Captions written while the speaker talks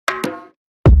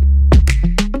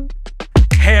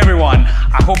everyone.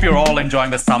 I hope you're all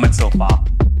enjoying the summit so far.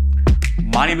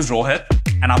 My name is Rohit,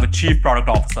 and I'm the Chief Product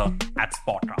Officer at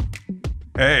SpotDraft.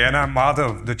 Hey, and I'm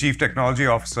Madhav, the Chief Technology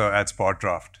Officer at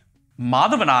SpotDraft.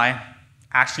 Madhav and I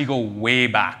actually go way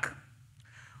back.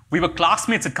 We were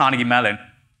classmates at Carnegie Mellon,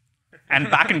 and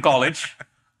back in college,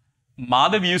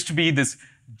 Madhav used to be this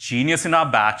genius in our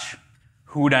batch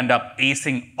who would end up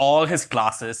acing all his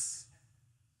classes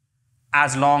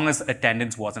as long as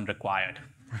attendance wasn't required.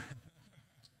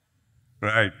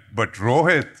 Right, but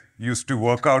Rohit used to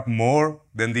work out more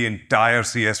than the entire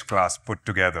CS class put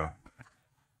together.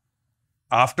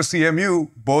 After CMU,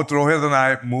 both Rohit and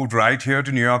I moved right here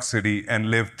to New York City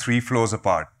and lived 3 floors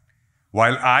apart.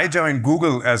 While I joined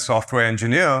Google as software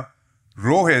engineer,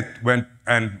 Rohit went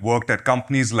and worked at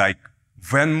companies like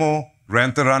Venmo,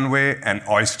 Rent the Runway, and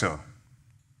Oyster.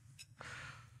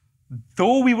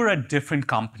 Though we were at different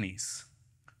companies,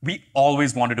 we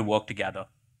always wanted to work together.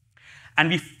 And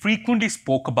we frequently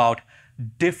spoke about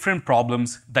different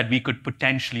problems that we could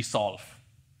potentially solve.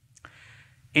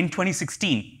 In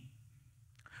 2016,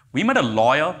 we met a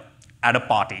lawyer at a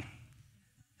party.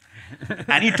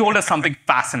 And he told us something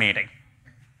fascinating.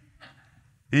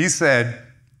 He said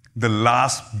the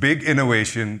last big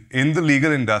innovation in the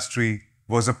legal industry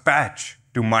was a patch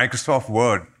to Microsoft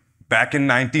Word back in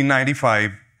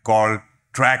 1995 called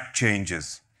track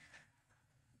changes.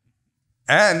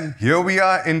 And here we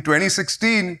are in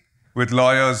 2016 with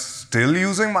lawyers still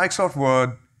using Microsoft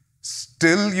Word,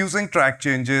 still using track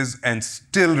changes, and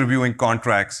still reviewing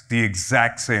contracts the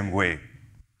exact same way.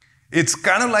 It's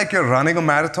kind of like you're running a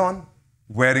marathon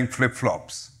wearing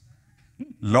flip-flops.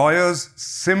 Lawyers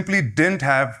simply didn't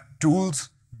have tools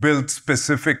built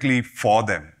specifically for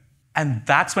them. And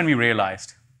that's when we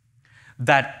realized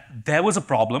that there was a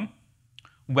problem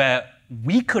where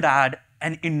we could add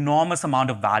an enormous amount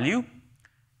of value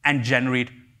and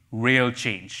generate real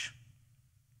change.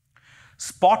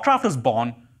 SpotDraft was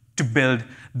born to build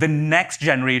the next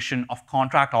generation of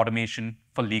contract automation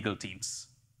for legal teams.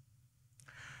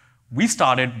 We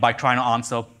started by trying to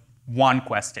answer one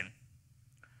question.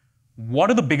 What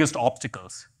are the biggest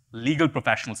obstacles legal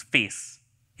professionals face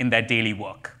in their daily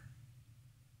work?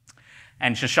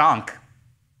 And Shashank,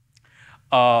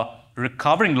 a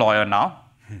recovering lawyer now,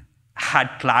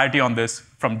 had clarity on this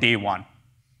from day one.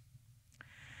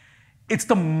 It's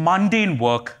the mundane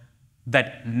work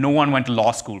that no one went to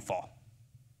law school for.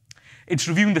 It's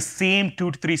reviewing the same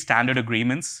 2 to 3 standard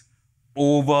agreements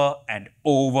over and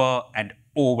over and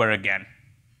over again.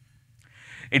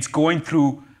 It's going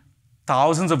through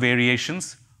thousands of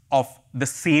variations of the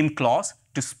same clause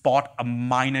to spot a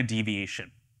minor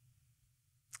deviation.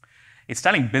 It's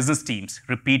telling business teams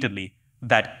repeatedly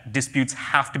that disputes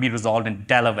have to be resolved in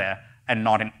Delaware and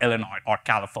not in Illinois or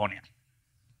California.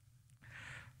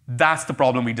 That's the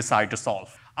problem we decided to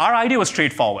solve. Our idea was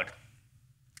straightforward.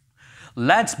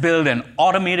 Let's build an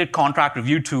automated contract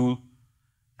review tool,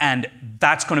 and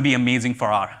that's going to be amazing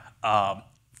for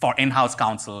for in-house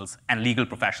counsels and legal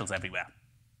professionals everywhere.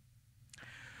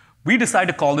 We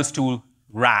decided to call this tool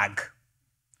RAG,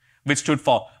 which stood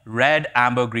for Red,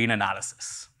 Amber, Green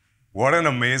Analysis. What an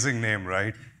amazing name,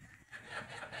 right?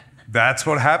 That's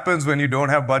what happens when you don't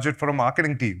have budget for a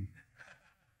marketing team.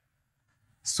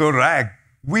 So RAG,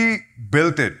 we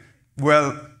built it.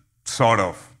 Well, sort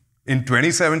of. In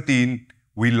 2017,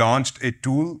 we launched a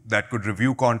tool that could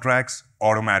review contracts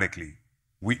automatically.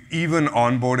 We even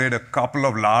onboarded a couple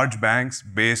of large banks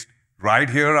based right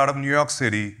here out of New York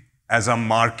City as our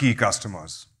marquee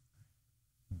customers.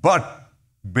 But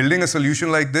building a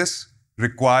solution like this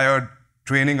required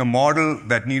training a model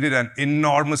that needed an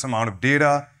enormous amount of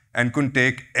data and could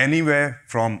take anywhere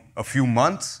from a few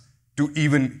months to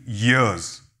even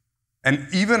years. And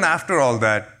even after all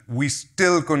that, we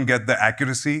still couldn't get the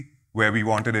accuracy where we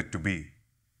wanted it to be.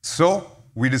 So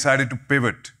we decided to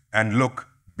pivot and look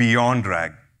beyond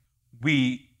RAG.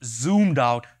 We zoomed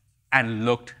out and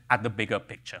looked at the bigger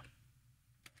picture.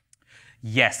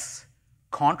 Yes,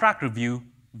 contract review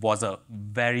was a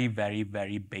very, very,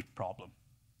 very big problem.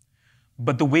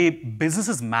 But the way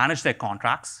businesses manage their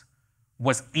contracts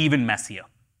was even messier.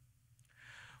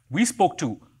 We spoke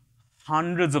to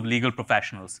hundreds of legal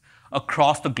professionals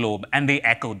across the globe, and they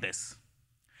echoed this.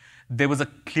 There was a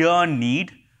clear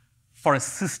need for a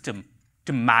system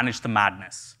to manage the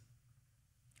madness.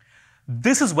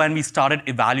 This is when we started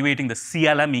evaluating the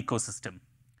CLM ecosystem,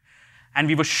 and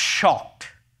we were shocked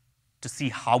to see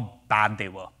how bad they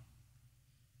were.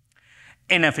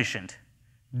 Inefficient,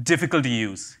 difficult to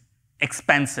use,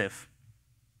 expensive,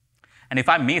 and if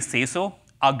I may say so,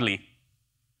 ugly.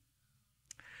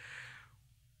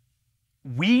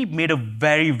 We made a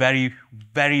very, very,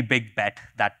 very big bet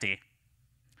that day.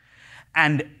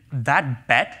 And that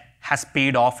bet has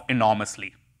paid off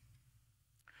enormously.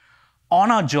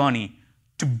 On our journey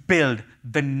to build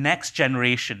the next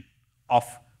generation of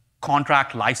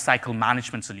contract lifecycle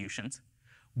management solutions,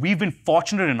 we've been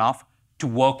fortunate enough to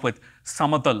work with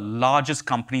some of the largest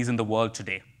companies in the world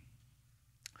today.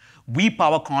 We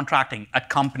power contracting at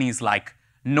companies like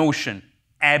Notion,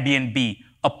 Airbnb,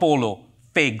 Apollo,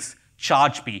 Figs,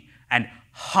 ChargeBee, and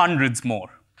hundreds more.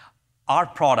 Our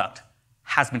product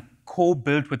has been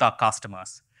co-built with our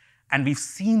customers, and we've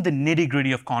seen the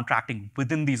nitty-gritty of contracting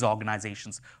within these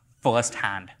organizations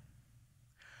firsthand.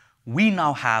 We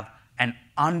now have an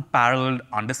unparalleled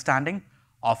understanding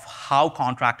of how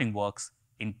contracting works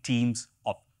in teams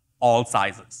of all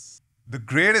sizes. The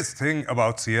greatest thing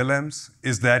about CLMs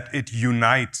is that it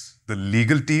unites the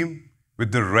legal team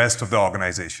with the rest of the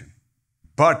organization.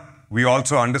 But we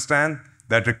also understand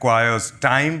that requires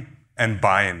time and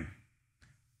buy-in.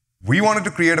 We wanted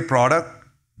to create a product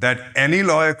that any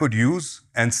lawyer could use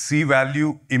and see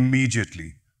value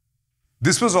immediately.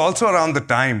 This was also around the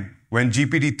time when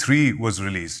GPT-3 was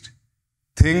released.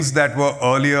 Things that were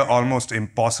earlier almost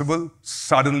impossible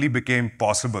suddenly became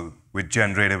possible with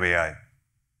generative AI.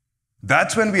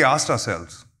 That's when we asked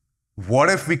ourselves, what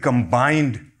if we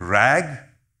combined RAG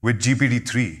with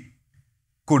GPT-3?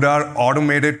 Could our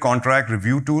automated contract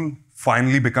review tool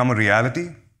finally become a reality?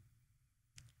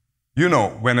 You know,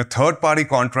 when a third-party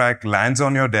contract lands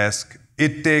on your desk,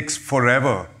 it takes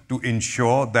forever to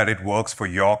ensure that it works for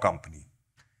your company.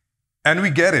 And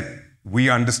we get it. We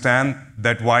understand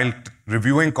that while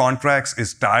reviewing contracts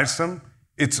is tiresome,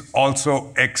 it's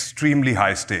also extremely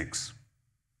high stakes.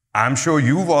 I'm sure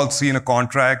you've all seen a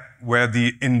contract where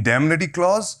the indemnity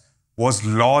clause was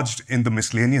lodged in the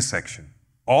miscellaneous section,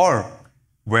 or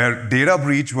where data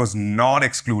breach was not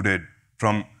excluded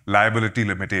from liability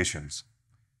limitations.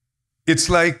 It's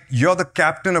like you're the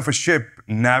captain of a ship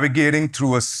navigating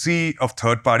through a sea of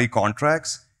third-party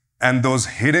contracts, and those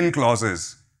hidden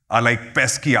clauses are like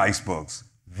pesky icebergs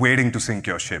waiting to sink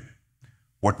your ship.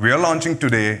 What we're launching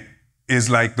today is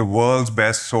like the world's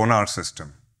best sonar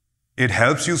system. It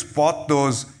helps you spot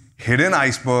those hidden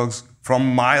icebergs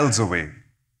from miles away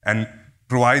and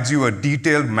provides you a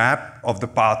detailed map of the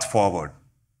path forward.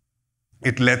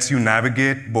 It lets you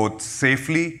navigate both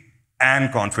safely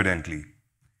and confidently.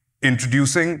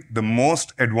 Introducing the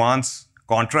most advanced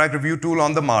contract review tool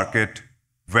on the market,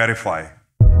 VerifAI.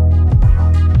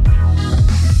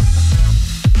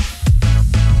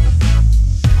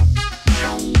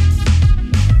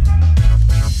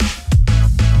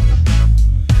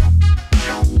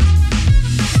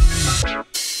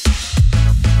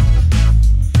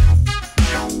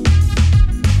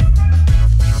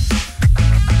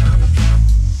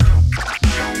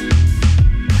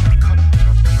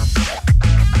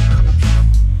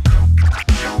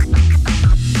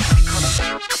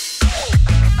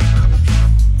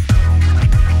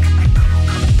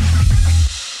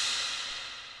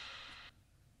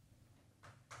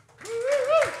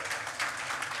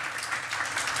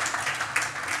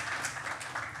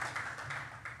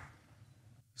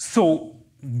 So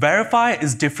VerifAI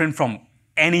is different from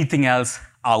anything else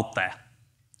out there.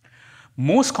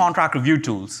 Most contract review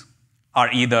tools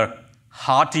are either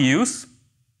hard to use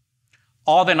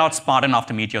or they're not smart enough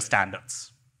to meet your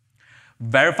standards.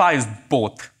 VerifAI is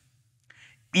both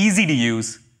easy to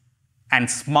use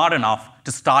and smart enough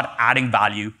to start adding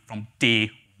value from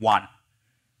day one.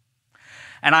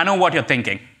 And I know what you're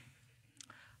thinking.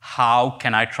 How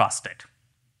can I trust it?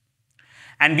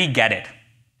 And we get it.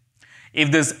 If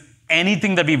there's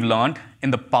anything that we've learned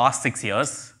in the past 6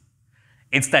 years,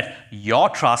 it's that your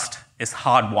trust is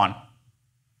hard-won.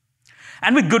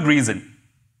 And with good reason.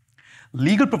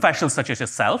 Legal professionals such as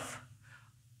yourself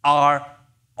are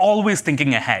always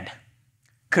thinking ahead,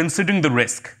 considering the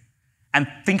risk, and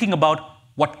thinking about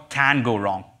what can go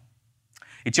wrong.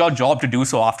 It's your job to do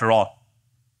so after all.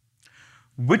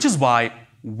 Which is why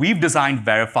we've designed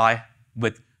VerifAI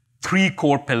with 3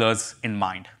 core pillars in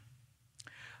mind.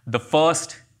 The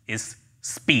first is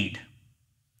speed.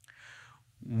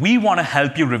 We want to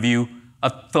help you review a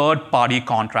third-party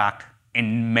contract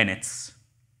in minutes.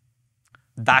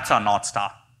 That's our North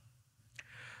Star.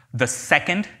 The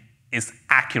second is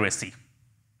accuracy.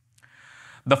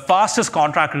 The fastest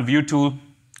contract review tool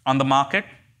on the market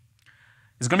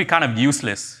is going to be kind of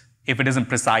useless if it isn't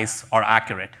precise or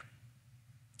accurate.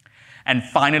 And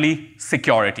finally,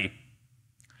 security.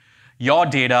 Your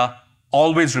data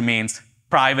always remains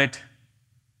private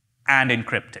and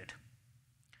encrypted.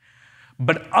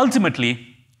 But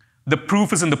ultimately, the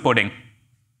proof is in the pudding.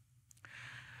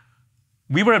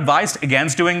 We were advised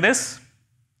against doing this,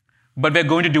 but we're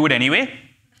going to do it anyway.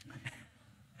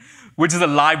 which is a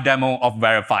live demo of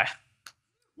VerifAI.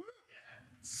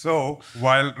 So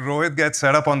while Rohit gets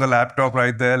set up on the laptop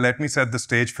right there, let me set the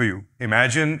stage for you.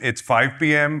 Imagine it's 5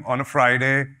 p.m. on a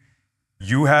Friday.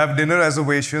 You have dinner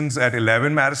reservations at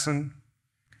 11 Madison.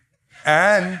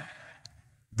 And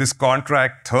this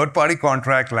contract, third-party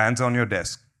contract, lands on your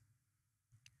desk.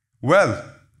 Well,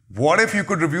 what if you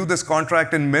could review this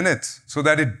contract in minutes so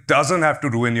that it doesn't have to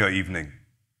ruin your evening?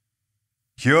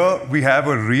 Here we have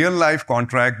a real-life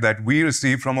contract that we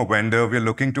received from a vendor we're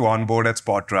looking to onboard at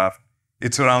SpotDraft.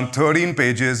 It's around 13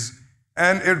 pages,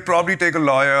 and it'll probably take a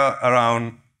lawyer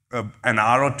around an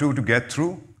hour or two to get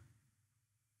through.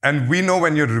 And we know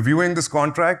when you're reviewing this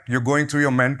contract, you're going through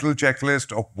your mental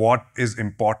checklist of what is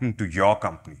important to your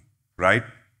company, right?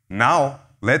 Now,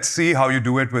 let's see how you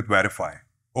do it with VerifAI.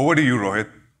 Over to you, Rohit.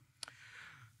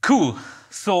 Cool.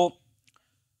 So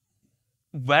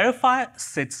VerifAI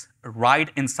sits right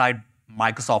inside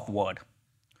Microsoft Word,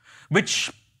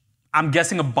 which I'm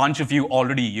guessing a bunch of you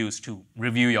already use to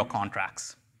review your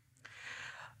contracts.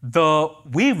 The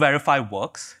way VerifAI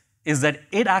works is that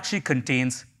it actually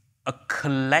contains a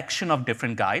collection of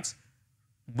different guides,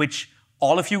 which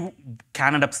all of you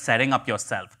can end up setting up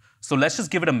yourself. So let's just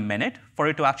give it a minute for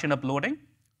it to actually end up loading.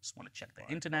 Just want to check the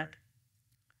internet.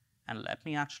 And let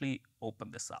me actually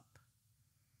open this up.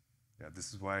 Yeah,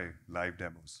 this is why live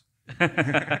demos.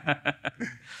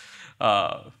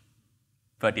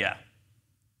 But yeah.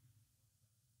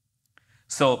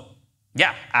 So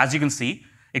yeah, as you can see,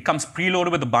 it comes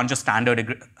preloaded with a bunch of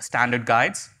standard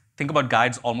guides. Think about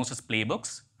guides almost as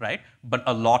playbooks, right? But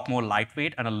a lot more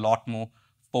lightweight and a lot more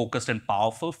focused and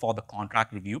powerful for the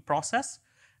contract review process.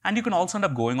 And you can also end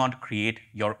up going on to create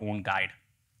your own guide.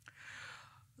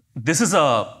 This is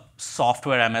a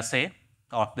software MSA,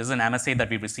 or this is an MSA that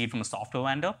we received from a software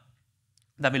vendor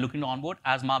that we're looking to onboard,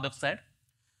 as Madhav said.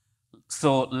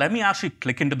 So let me actually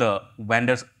click into the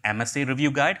vendor's MSA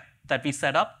review guide that we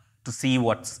set up to see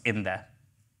what's in there.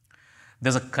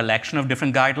 There's a collection of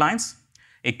different guidelines.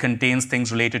 It contains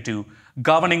things related to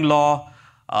governing law,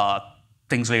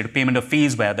 things related to payment of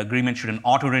fees, where the agreement shouldn't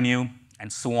auto-renew,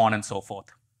 and so on and so forth.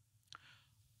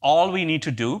 All we need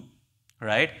to do,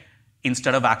 right,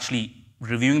 instead of actually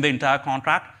reviewing the entire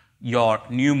contract, your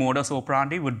new modus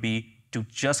operandi would be to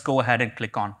just go ahead and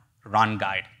click on Run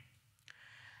Guide.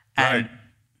 And,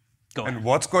 right. And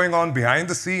what's going on behind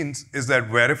the scenes is that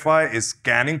VerifAI is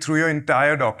scanning through your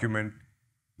entire document,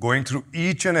 going through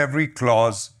each and every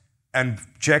clause, and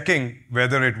checking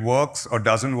whether it works or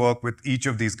doesn't work with each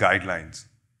of these guidelines.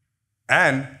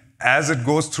 And as it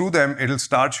goes through them, it'll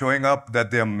start showing up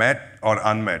that they're met or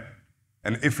unmet.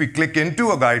 And if we click into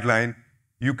a guideline,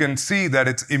 you can see that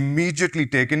it's immediately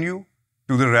taken you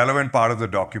to the relevant part of the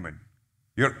document.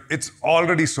 It's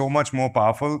already so much more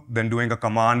powerful than doing a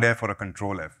Command F or a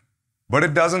Control F. But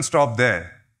it doesn't stop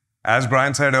there. As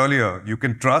Brian said earlier, you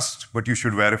can trust, but you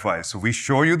should verify. So we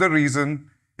show you the reason,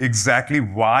 exactly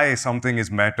why something is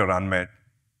met or unmet.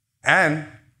 And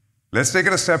let's take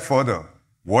it a step further.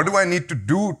 What do I need to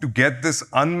do to get this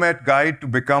unmet guide to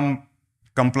become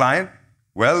compliant?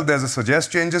 Well, there's a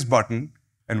Suggest Changes button,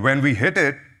 and when we hit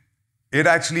it, it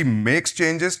actually makes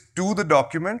changes to the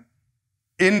document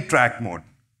in track mode.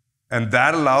 And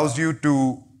that allows you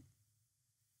to,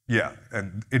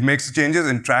 and it makes the changes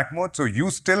in track mode, so you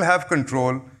still have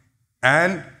control,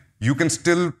 and you can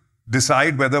still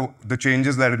decide whether the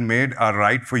changes that it made are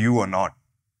right for you or not.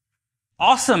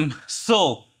 Awesome.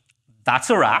 So that's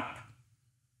a wrap.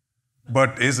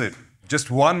 But is it?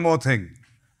 Just one more thing.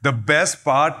 The best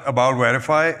part about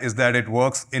VerifAI is that it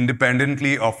works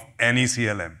independently of any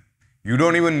CLM. You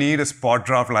don't even need a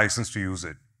SpotDraft license to use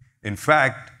it. In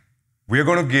fact, we're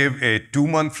going to give a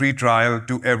 2-month free trial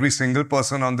to every single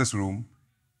person on this room.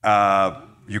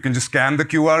 You can just scan the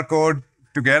QR code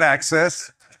to get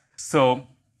access. So,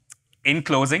 in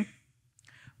closing,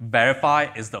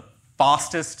 VerifAI is the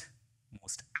fastest,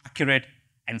 most accurate,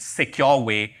 and secure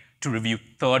way to review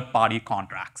third-party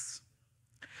contracts.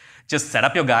 Just set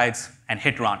up your guides and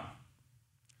hit run.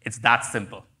 It's that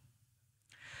simple.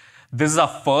 This is our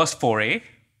first foray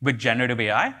with generative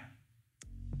AI,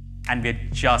 and we're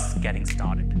just getting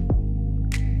started.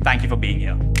 Thank you for being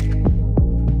here.